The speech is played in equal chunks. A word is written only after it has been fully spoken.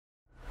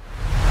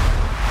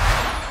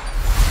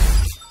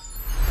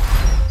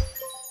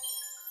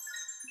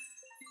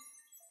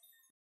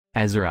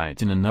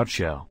Azurite in a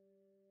nutshell.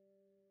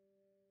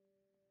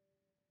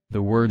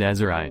 The word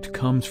azurite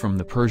comes from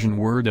the Persian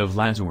word of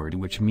lazurd,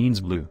 which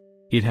means blue.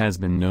 It has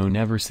been known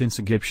ever since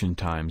Egyptian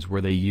times,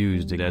 where they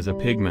used it as a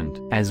pigment.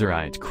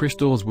 Azurite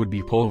crystals would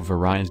be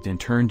pulverized and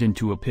turned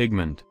into a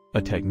pigment,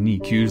 a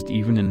technique used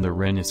even in the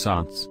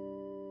Renaissance.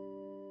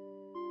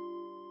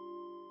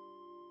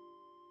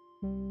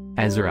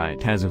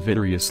 Azurite has a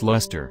vitreous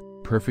luster,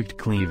 perfect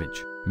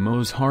cleavage,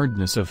 Mohs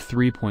hardness of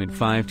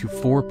 3.5 to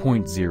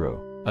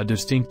 4.0, a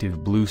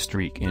distinctive blue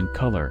streak in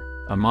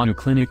color, a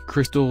monoclinic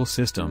crystal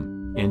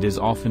system, and is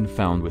often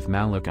found with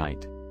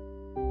malachite.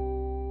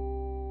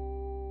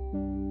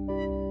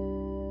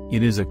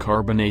 It is a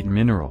carbonate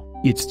mineral.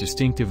 Its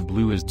distinctive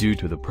blue is due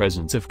to the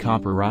presence of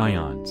copper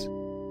ions.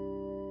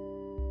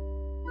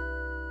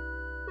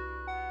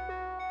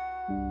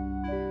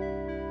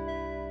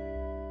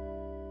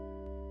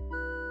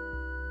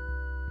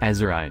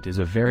 Azurite is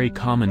a very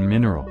common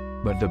mineral,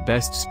 but the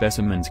best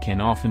specimens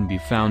can often be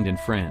found in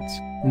France,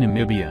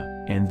 Namibia,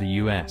 and the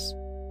US.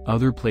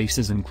 Other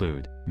places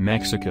include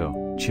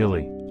Mexico,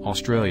 Chile,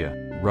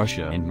 Australia,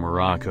 Russia and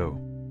Morocco.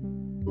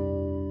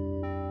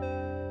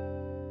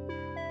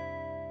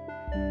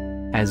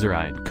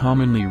 Azurite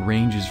commonly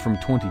ranges from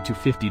 $20 to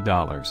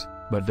 $50,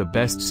 but the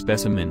best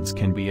specimens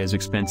can be as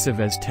expensive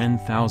as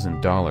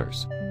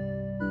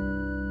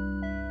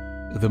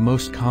 $10,000. The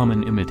most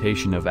common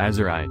imitation of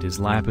azurite is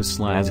lapis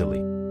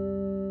lazuli.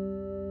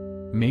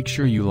 Make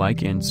sure you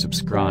like and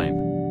subscribe.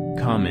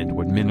 Comment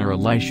what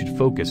mineral I should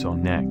focus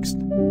on next.